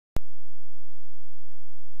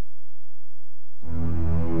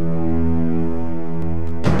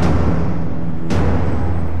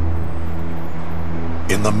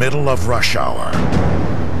the middle of rush hour,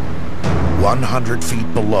 100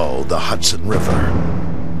 feet below the Hudson River,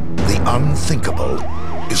 the unthinkable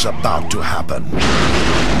is about to happen.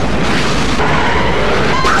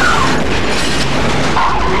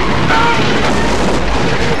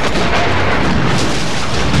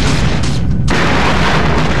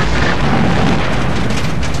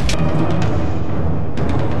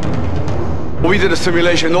 We did a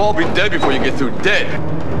simulation. They'll all be dead before you get through. Dead.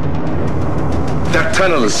 That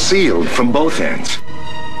tunnel is sealed from both ends.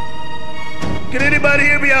 Can anybody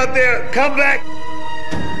hear me out there? Come back!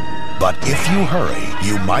 But if you hurry,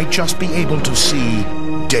 you might just be able to see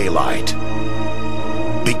daylight.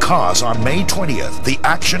 Because on May 20th, the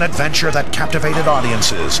action-adventure that captivated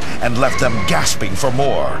audiences and left them gasping for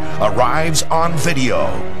more arrives on video.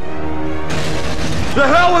 The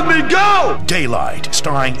hell with me, go! Daylight,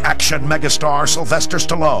 starring action megastar Sylvester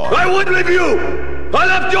Stallone. I wouldn't leave you! I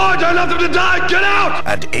left George! I left him to die! Get out!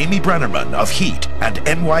 And Amy Brennerman of Heat and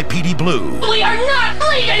NYPD Blue. We are not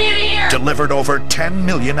leaving him here! Delivered over 10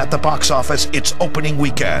 million at the box office its opening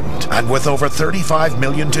weekend. And with over 35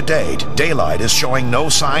 million to date, Daylight is showing no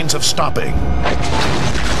signs of stopping.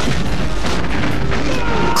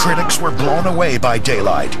 Critics were blown away by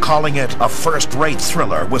Daylight, calling it a first-rate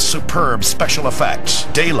thriller with superb special effects.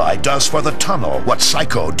 Daylight does for the tunnel what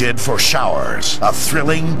Psycho did for Showers. A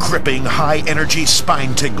thrilling, gripping, high-energy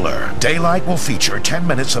spine-tingler. Daylight will feature 10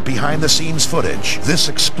 minutes of behind-the-scenes footage. This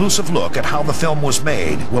exclusive look at how the film was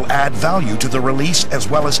made will add value to the release as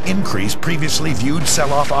well as increase previously viewed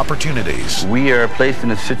sell-off opportunities. We are placed in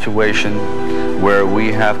a situation where we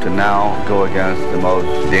have to now go against the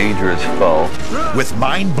most dangerous foe. With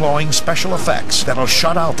mind-blowing special effects that'll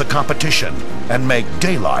shut out the competition and make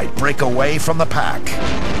Daylight break away from the pack.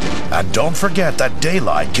 And don't forget that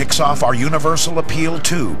Daylight kicks off our Universal Appeal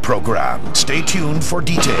 2 program. Stay tuned for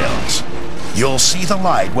details. You'll see the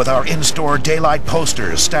light with our in-store Daylight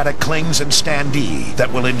posters, static clings, and standee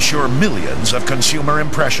that will ensure millions of consumer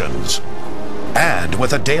impressions. And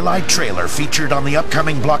with a Daylight trailer featured on the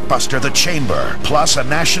upcoming blockbuster The Chamber, plus a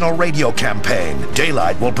national radio campaign,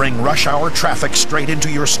 Daylight will bring rush hour traffic straight into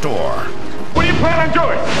your store. What do you plan on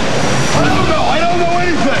doing? I don't know. I don't know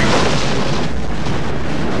anything.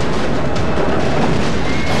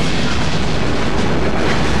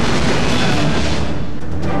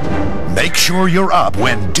 Make sure you're up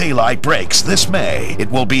when Daylight breaks this May.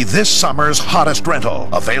 It will be this summer's hottest rental.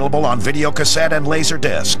 Available on videocassette and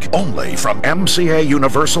laserdisc. Only from MCA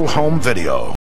Universal Home Video.